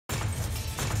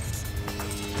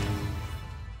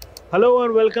Hello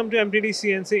and welcome to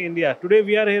MTDCNC India. Today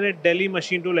we are here at Delhi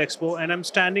Machine Tool Expo and I'm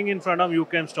standing in front of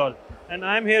UCAM stall. And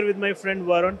I'm here with my friend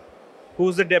Varun,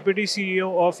 who's the Deputy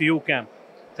CEO of UCAM.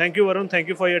 Thank you Varun, thank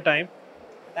you for your time.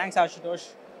 Thanks,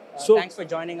 Ashutosh. So, Thanks for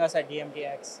joining us at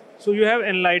DMTX. so you have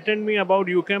enlightened me about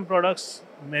UCAM products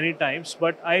many times,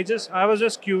 but I was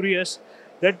just curious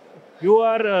that you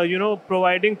are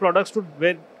providing products to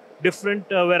different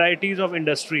varieties of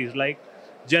industries like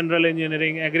general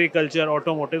engineering, agriculture,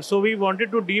 automotive. So we wanted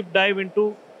to deep dive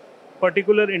into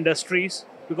particular industries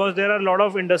because there are a lot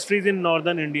of industries in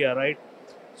northern India, right?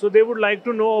 So they would like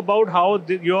to know about how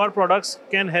your products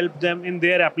can help them in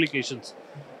their applications.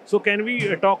 So can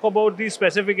we talk about these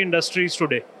specific industries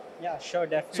today? Yeah, sure,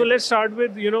 So definitely. let's start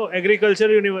with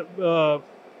agriculture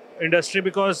industry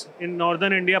because in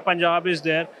northern India, Punjab is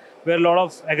there where a lot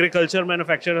of agriculture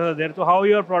manufacturers are there. So how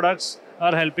your products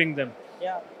are helping them?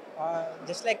 Yeah,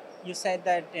 just like you said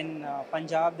that in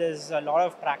Punjab, there's a lot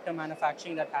of tractor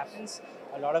manufacturing that happens,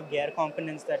 a lot of gear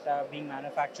components that are being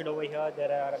manufactured over here.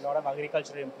 There are a lot of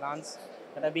agricultural implants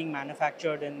that are being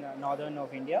manufactured in northern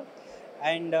of India.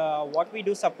 And what we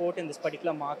do support in this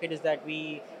particular market is that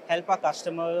we help our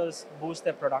customers boost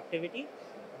their productivity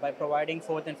by providing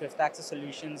fourth and fifth axis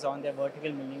solutions on their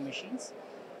vertical milling machines.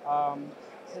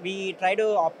 So we try to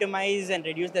optimize and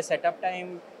reduce the setup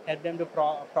time, help them to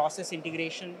process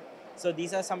integration. So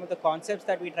these are some of the concepts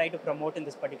that we try to promote in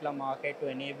this particular market to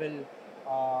enable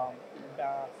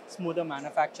smoother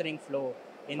manufacturing flow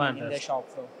in their Fantastic. shop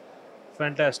floor.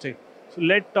 Fantastic. So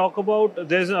let's talk about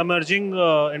there's an emerging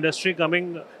industry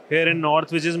coming here in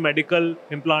North, which is medical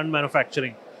implant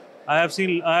manufacturing. I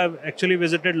have actually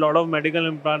visited a lot of medical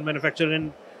implant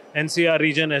manufacturing in NCR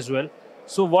region as well.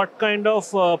 So what kind of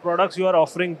products you are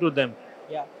offering to them?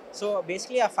 Yeah. So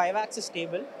basically, a five-axis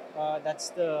table. That's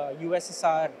the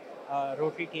USSR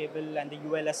rotary table and the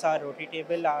ULSR rotary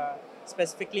table are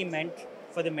specifically meant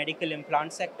for the medical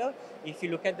implant sector. If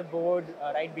you look at the board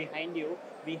right behind you,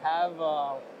 we have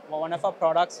one of our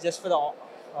products just for the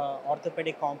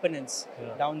orthopedic components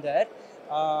Yeah. down there,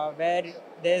 where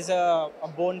there's a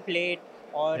bone plate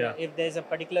or Yeah. if there's a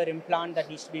particular implant that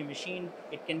needs to be machined,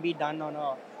 it can be done on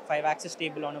a five-axis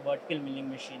table on a vertical milling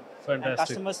machine. And Fantastic.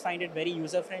 customers find it very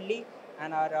user-friendly.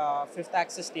 And our fifth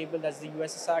axis table, that's the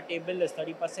USSR table, is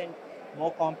 30%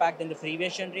 more compact than the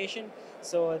previous generation.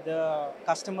 So the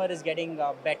customer is getting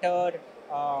better,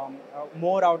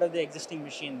 more out of the existing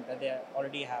machine that they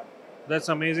already have. That's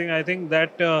amazing. I think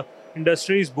that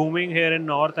industry is booming here in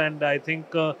North, and I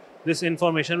think this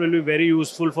information will be very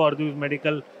useful for these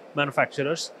medical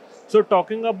manufacturers. So,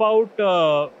 talking about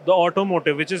the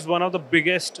automotive, which is one of the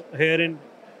biggest here in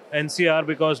NCR,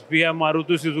 because we have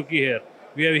Maruti Suzuki here,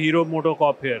 we have Hero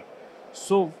Motocorp here.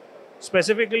 So,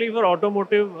 specifically for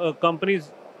automotive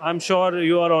companies, I'm sure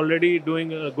you are already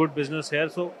doing a good business here.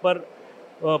 So,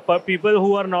 per people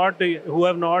who have not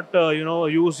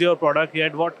used your product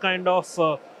yet, what kind of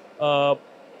uh,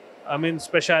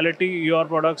 speciality your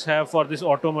products have for this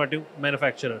automotive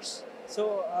manufacturers?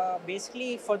 So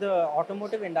basically, for the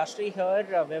automotive industry here,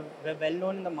 we're well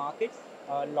known in the market.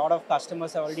 A lot of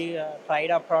customers have already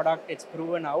tried our product. It's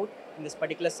proven out in this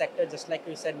particular sector, just like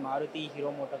you said, Maruti,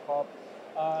 Hero Motocorp.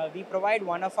 We provide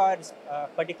one of our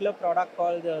particular product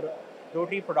called the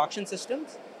rotary production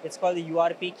systems. It's called the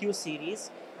URPQ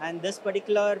series, and this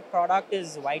particular product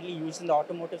is widely used in the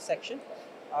automotive section,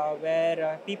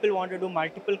 where people want to do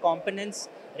multiple components,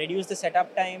 reduce the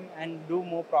setup time, and do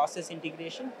more process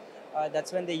integration.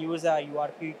 That's when they use a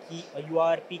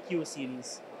URPQ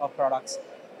series of products.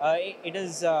 It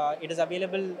is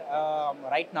available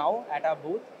right now at our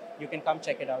booth. You can come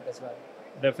check it out as well.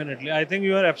 Definitely, I think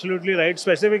you are absolutely right.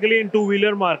 Specifically in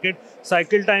two-wheeler market,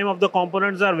 cycle time of the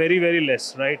components are very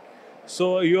less, right?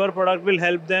 So your product will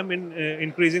help them in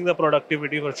increasing the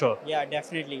productivity for sure. Yeah,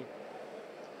 definitely.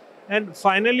 And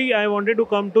finally, I wanted to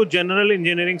come to general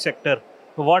engineering sector.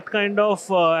 What kind of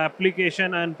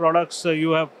application and products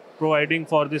you have providing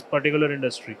for this particular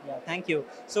industry? Yeah, thank you.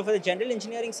 So for the general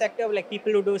engineering sector, like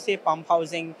people who do say pump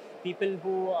housing, people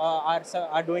who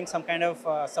are doing some kind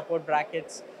of support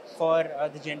brackets for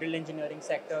the general engineering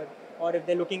sector, or if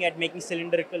they're looking at making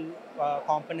cylindrical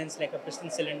components like a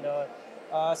piston cylinder.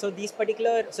 So these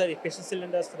particular piston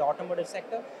cylinders for the automotive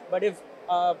sector. But if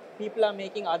people are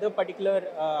making other particular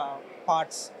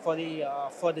parts for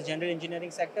the general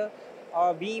engineering sector,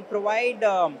 we provide.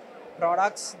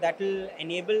 Products that will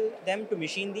enable them to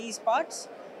machine these parts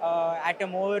at a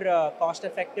more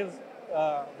cost-effective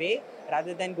way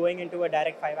rather than going into a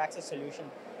direct five-axis solution.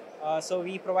 So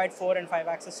we provide four and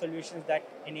five-axis solutions that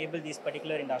enable these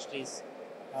particular industries.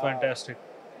 Uh, Fantastic.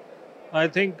 I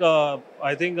think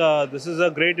this is a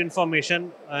great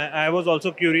information. I was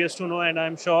also curious to know, and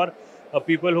I'm sure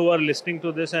people who are listening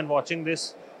to this and watching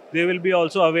this, they will be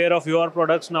also aware of your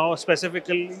products now,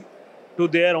 specifically to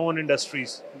their own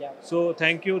industries. Yeah. So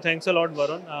thank you, thanks a lot,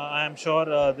 Varun. I am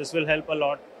sure this will help a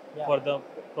lot Yeah. for the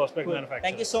prospect Cool. manufacturers.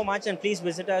 Thank you so much, and please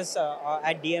visit us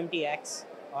at DMTX.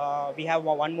 We have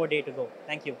one more day to go.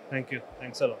 Thank you. Thank you.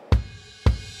 Thanks a lot.